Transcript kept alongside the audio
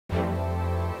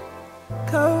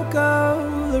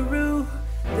CoCo,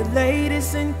 the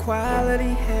latest in quality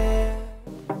hair.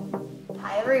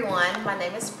 Hi everyone, my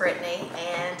name is Brittany,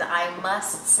 and I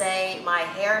must say my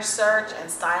hair search and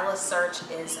stylist search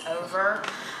is over.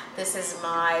 This is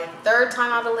my third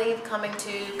time, I believe, coming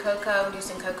to CoCo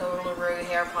using CoCo LaRue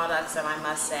hair products, and I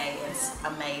must say it's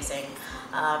amazing.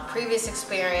 Previous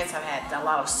experience, I've had a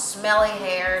lot of smelly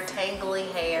hair, tangly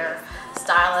hair,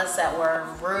 stylists that were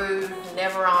rude,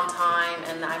 never on time,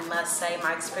 and I must say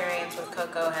my experience with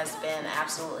CoCo has been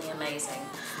absolutely amazing.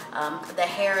 The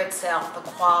hair itself, the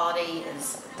quality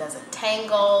doesn't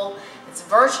tangle. It's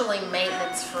virtually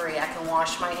maintenance free. I can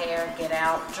wash my hair, get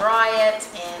out, dry it,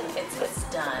 and it's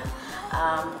done.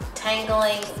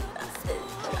 Tangling,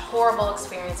 horrible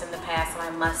experience in the past, and I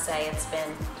must say it's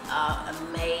been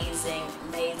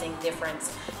amazing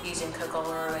difference using CoCo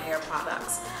LaRue hair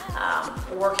products.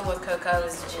 Working with CoCo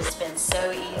has just been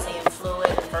so easy and fluid,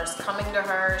 and first coming to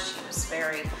her, she was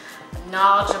very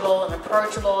knowledgeable and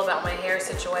approachable about my hair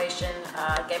situation,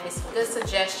 gave me some good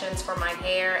suggestions for my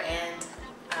hair, and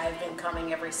I've been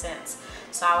coming ever since.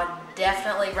 So I would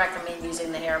definitely recommend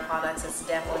using the hair products. It's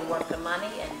definitely worth the money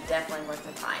and definitely worth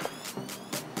the time.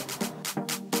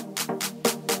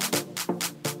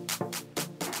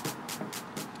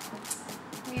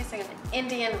 I'm using an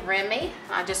Indian Remy.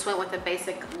 I just went with a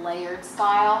basic layered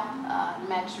style.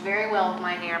 Matched very well with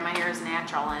my hair. My hair is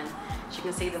natural, and as you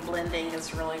can see, the blending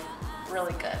is really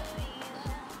good.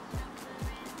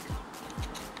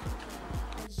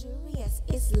 Luxurious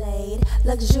is laid,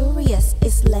 luxurious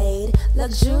is laid,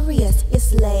 luxurious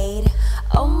is laid.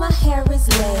 Oh, my hair is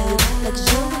laid,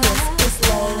 luxurious.